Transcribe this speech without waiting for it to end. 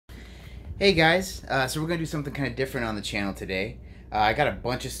Hey guys, so we're going to do something kind of different on the channel today. I got a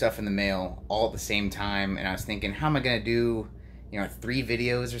bunch of stuff in the mail all at the same time, and I was thinking, how am I going to do, 3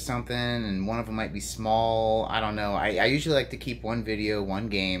 videos or something, and one of them might be small, I don't know. I usually like to keep one video, one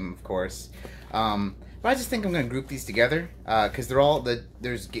game, of course. But I just think I'm going to group these together, because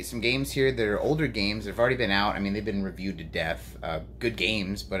there's some games here that are older games that have already been out. I mean, they've been reviewed to death. Good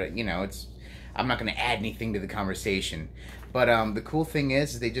games, but, I'm not going to add anything to the conversation. But the cool thing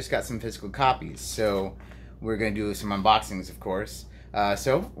is they just got some physical copies, so we're going to do some unboxings, of course.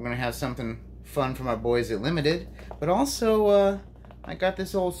 So we're going to have something fun from our boys at Limited, but also I got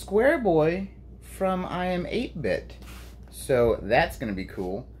this old square boy from I Am 8-Bit, so that's going to be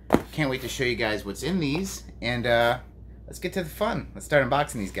cool. Can't wait to show you guys what's in these, and let's get to the fun. Let's start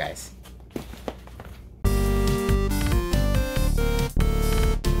unboxing these guys.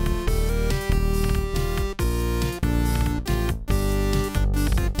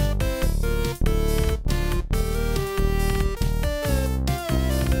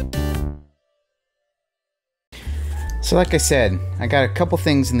 So like I said, I got a couple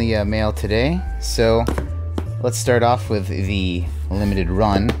things in the mail today, so let's start off with the limited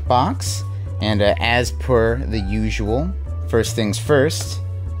run box. And as per the usual, first things first,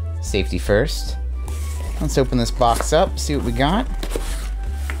 safety first. Let's open this box up, see what we got.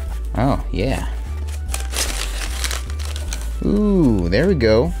 Oh, yeah. Ooh, there we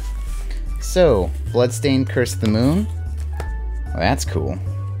go. So, Bloodstained Curse of the Moon. Well, that's cool.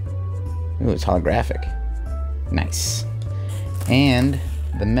 Ooh, it's holographic. Nice. And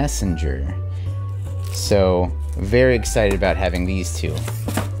the Messenger. So, very excited about having these two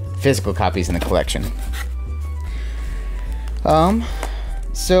physical copies in the collection.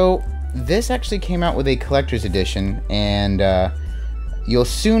 So this actually came out with a collector's edition, and you'll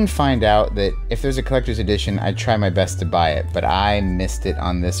soon find out that if there's a collector's edition, I try my best to buy it, but I missed it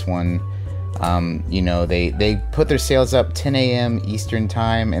on this one. They put their sales up 10 a.m. Eastern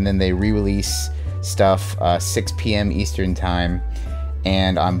time, and then they re-release stuff 6 p.m. Eastern time,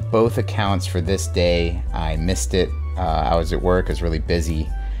 and on both accounts for this day I missed it. I was at work, I was really busy,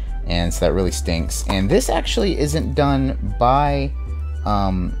 and so that really stinks. And this actually isn't done by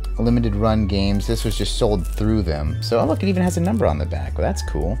Limited Run Games. This was just sold through them. So oh, look, it even has a number on the back. Well, that's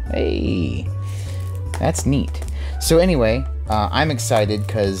cool. Hey, that's neat. So anyway, I'm excited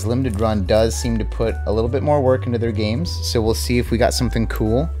because Limited Run does seem to put a little bit more work into their games, so we'll see if we got something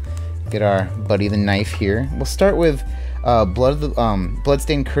cool. Get our buddy the knife here. We'll start with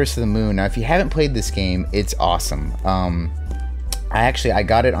Bloodstained Curse of the Moon. Now, if you haven't played this game, it's awesome. I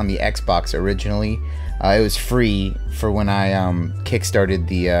got it on the Xbox originally. It was free for when I kickstarted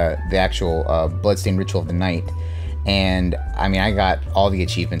the actual Bloodstained Ritual of the Night, and I mean, I got all the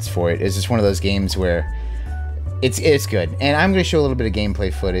achievements for it. It's just one of those games where it's good, and I'm going to show a little bit of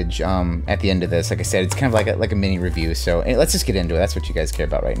gameplay footage at the end of this. Like I said, it's kind of like a mini review, so let's just get into it. That's what you guys care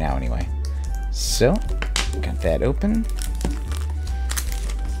about right now anyway. So, got that open.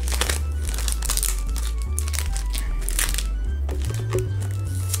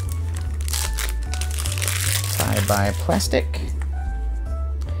 Bye-bye plastic.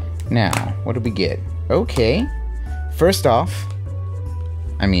 Now, what did we get? Okay, first off,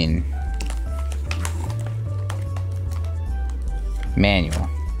 I mean, manual.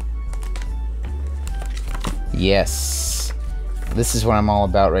 Yes, this is what I'm all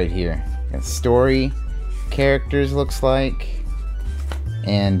about right here. Got story, characters, looks like,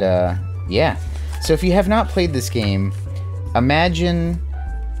 and yeah. So if you have not played this game, imagine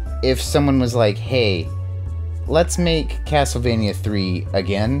if someone was like, hey, let's make Castlevania 3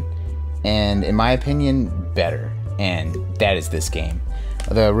 again, and in my opinion, better. And that is this game.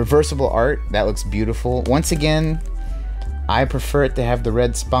 The reversible art, that looks beautiful. Once again, I prefer it to have the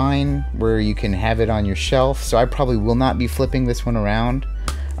red spine where you can have it on your shelf, so I probably will not be flipping this one around.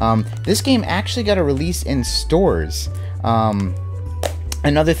 This game actually got a release in stores.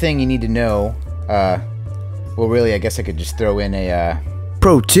 Another thing you need to know, well really I guess I could just throw in a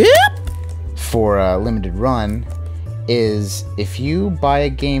pro tip for Limited Run, is if you buy a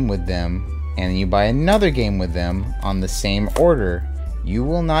game with them and you buy another game with them on the same order, you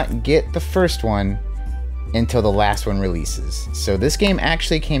will not get the first one until the last one releases. So this game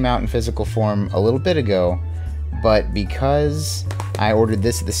actually came out in physical form a little bit ago, but because I ordered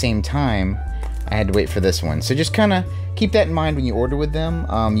this at the same time, I had to wait for this one. So just kind of keep that in mind when you order with them.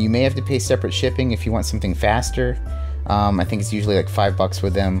 You may have to pay separate shipping if you want something faster. I think it's usually like $5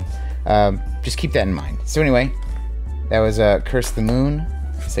 with them. Just keep that in mind. So anyway, that was Curse of the Moon.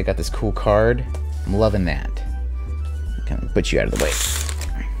 So I got this cool card. I'm loving that. Kind of put you out of the way.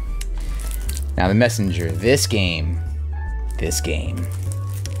 Now the Messenger. This game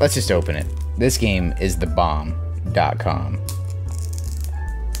let's just open it. This game is thebomb.com.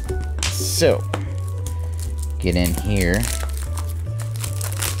 So, get in here.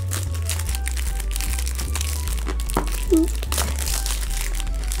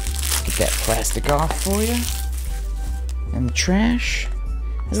 Get that plastic off for you. And the trash.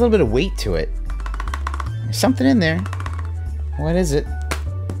 There's a little bit of weight to it. There's something in there. What is it?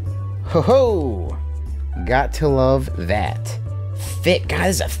 Ho ho! Got to love that. Thick. God,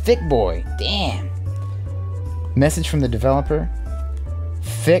 this is a thick boy. Damn. Message from the developer.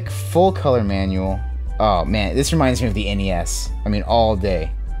 Thick, full color manual. Oh man, this reminds me of the NES. I mean, all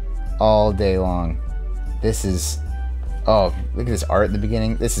day. All day long. This is... Oh, look at this art at the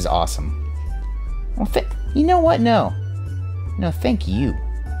beginning. This is awesome. Well, you know what? No. No, thank you.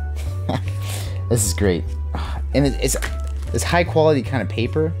 This is great. And it's this high quality kind of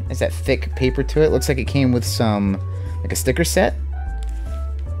paper. It's that thick paper to it. Looks like it came with some, like a sticker set.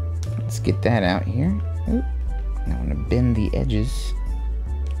 Let's get that out here. Oop. I want to bend the edges.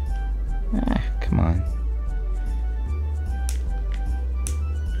 Ah, come on.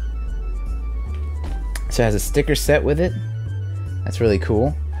 So it has a sticker set with it. That's really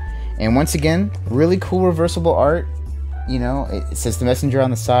cool. And once again, really cool reversible art. You know, it says the messenger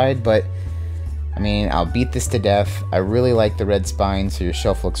on the side, but I mean, I'll beat this to death. I really like the red spine, so your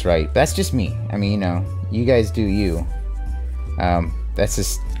shelf looks right. That's just me. I mean, you know, you guys do you. That's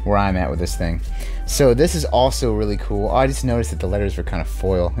just where I'm at with this thing. So this is also really cool. Oh, I just noticed that the letters were kind of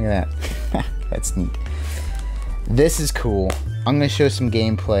foil. Look at that. That's neat. This is cool. I'm going to show some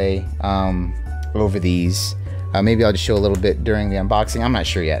gameplay over these. Maybe I'll just show a little bit during the unboxing. I'm not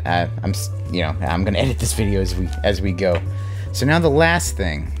sure yet. I'm going to edit this video as we go. So now the last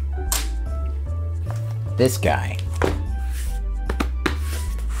thing. This guy.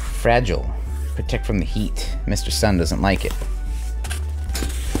 Fragile. Protect from the heat. Mr. Sun doesn't like it.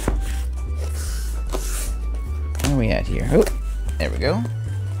 Where are we at here? Oh, there we go.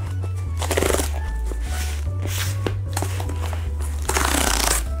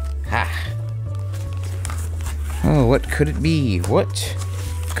 Ha. Oh, what could it be? What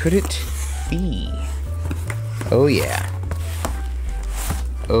could it be? Oh, yeah.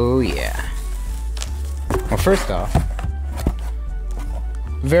 Oh, yeah. Well, first off,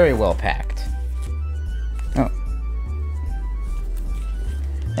 very well packed. Oh.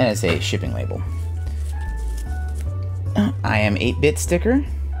 And it's a shipping label. I am 8-bit sticker.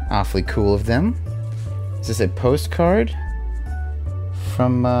 Awfully cool of them. Is this a postcard?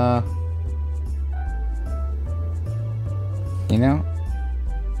 From, you know?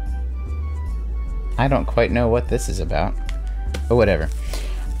 I don't quite know what this is about. But whatever.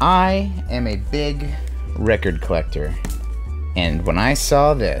 I am a big record collector. And when I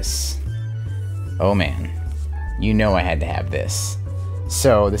saw this, oh man, you know I had to have this.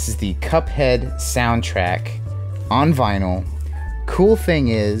 So this is the Cuphead soundtrack on vinyl. Cool thing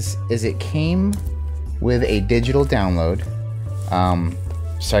is it came with a digital download.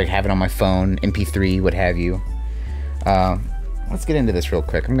 So I have it on my phone, MP3, what have you. Let's get into this real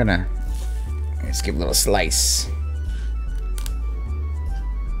quick. I'm gonna just give a little slice.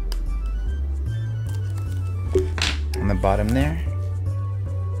 On the bottom there.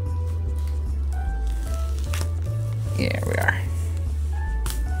 Yeah, we are.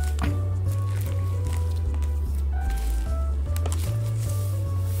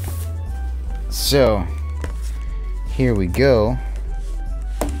 So, here we go.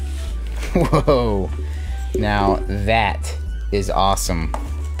 Whoa. Now, that is awesome.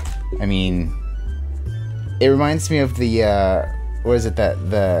 I mean, it reminds me of the, what is it,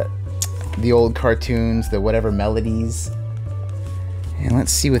 the old cartoons, the whatever melodies. And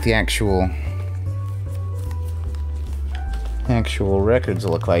let's see what the actual records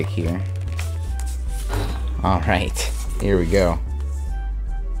look like here. Alright, here we go.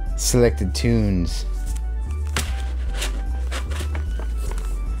 Selected tunes.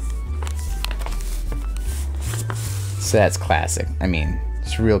 So that's classic. I mean,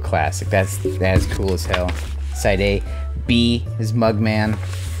 it's real classic. That is cool as hell. Side A. B is Mugman.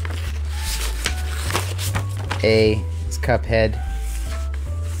 A is Cuphead.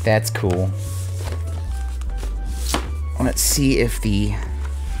 That's cool. Let's see if the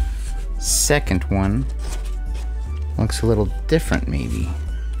second one looks a little different, maybe.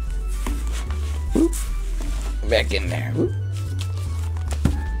 Oop. Back in there. Oop.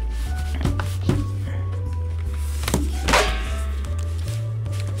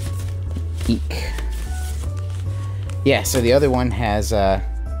 Eek. Yeah, so the other one has, what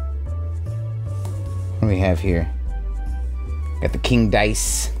do we have here? Got the King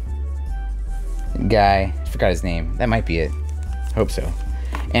Dice guy. I forgot his name. That might be it. Hope so.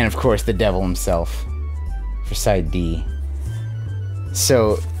 And of course, the devil himself for side D.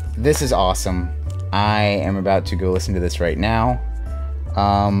 So, this is awesome. I am about to go listen to this right now.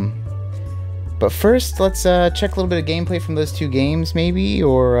 But first, let's check a little bit of gameplay from those two games, maybe,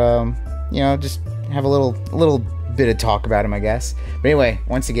 or you know, just have a little bit of talk about them, I guess. But anyway,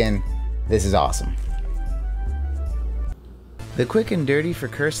 once again, this is awesome. The quick and dirty for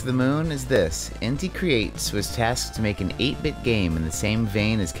Curse of the Moon is this. Inti Creates was tasked to make an 8-bit game in the same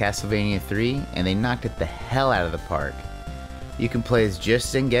vein as Castlevania 3, and they knocked it the hell out of the park. You can play as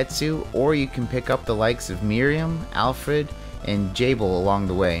just Zangetsu, or you can pick up the likes of Miriam, Alfred, and Jabel along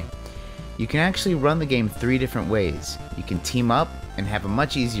the way. You can actually run the game 3 different ways. You can team up and have a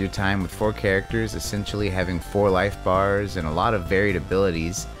much easier time with 4 characters, essentially having 4 life bars and a lot of varied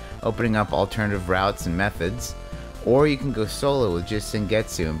abilities, opening up alternative routes and methods. Or you can go solo with just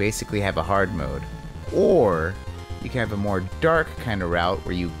Zangetsu and basically have a hard mode. Or you can have a more dark kind of route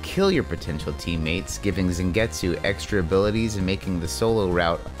where you kill your potential teammates, giving Zangetsu extra abilities and making the solo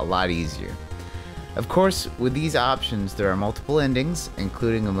route a lot easier. Of course, with these options there are multiple endings,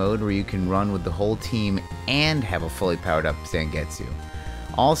 including a mode where you can run with the whole team and have a fully powered up Zangetsu.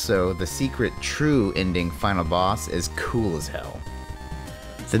 Also, the secret true ending final boss is cool as hell.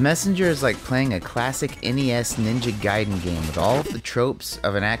 The Messenger is like playing a classic NES Ninja Gaiden game with all of the tropes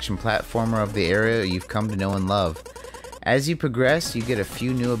of an action platformer of the era you've come to know and love. As you progress, you get a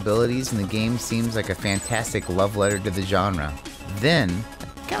few new abilities and the game seems like a fantastic love letter to the genre. Then,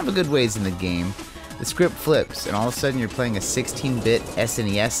 kind of a good ways in the game, the script flips and all of a sudden you're playing a 16-bit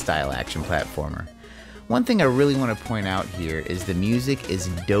SNES style action platformer. One thing I really want to point out here is the music is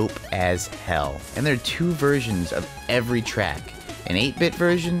dope as hell, and there are 2 versions of every track. An 8-bit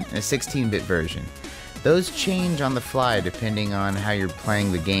version and a 16-bit version. Those change on the fly depending on how you're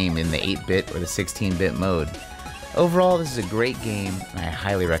playing the game in the 8-bit or the 16-bit mode. Overall, this is a great game and I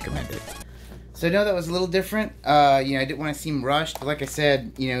highly recommend it. So I know that was a little different. You know, I didn't want to seem rushed, but like I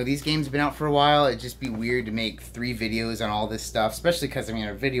said, you know, these games have been out for a while. It'd just be weird to make 3 videos on all this stuff, especially because, I mean,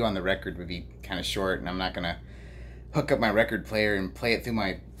 a video on the record would be kind of short and I'm not going to hook up my record player and play it through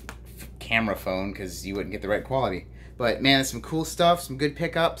my camera phone because you wouldn't get the right quality. But man, some cool stuff, some good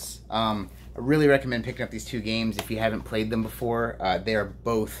pickups. I really recommend picking up these 2 games if you haven't played them before. They are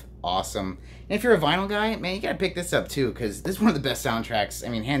both awesome. And if you're a vinyl guy, man, you gotta pick this up too, because this is one of the best soundtracks, I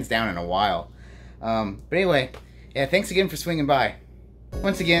mean, hands down in a while. But anyway, yeah, thanks again for swinging by.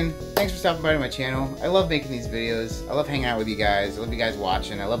 Once again, thanks for stopping by to my channel. I love making these videos. I love hanging out with you guys. I love you guys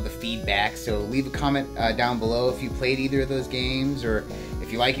watching. I love the feedback. So leave a comment down below if you played either of those games, or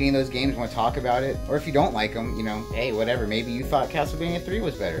if you like any of those games and want to talk about it. Or if you don't like them, you know, hey, whatever. Maybe you thought Castlevania 3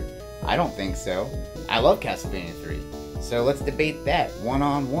 was better. I don't think so. I love Castlevania 3. So let's debate that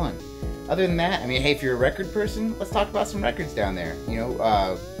one-on-one. Other than that, I mean, hey, if you're a record person, let's talk about some records down there. You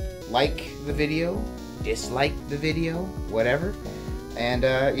know, like the video, dislike the video, whatever. And,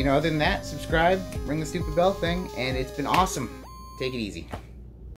 you know, other than that, subscribe, ring the stupid bell thing, and it's been awesome. Take it easy.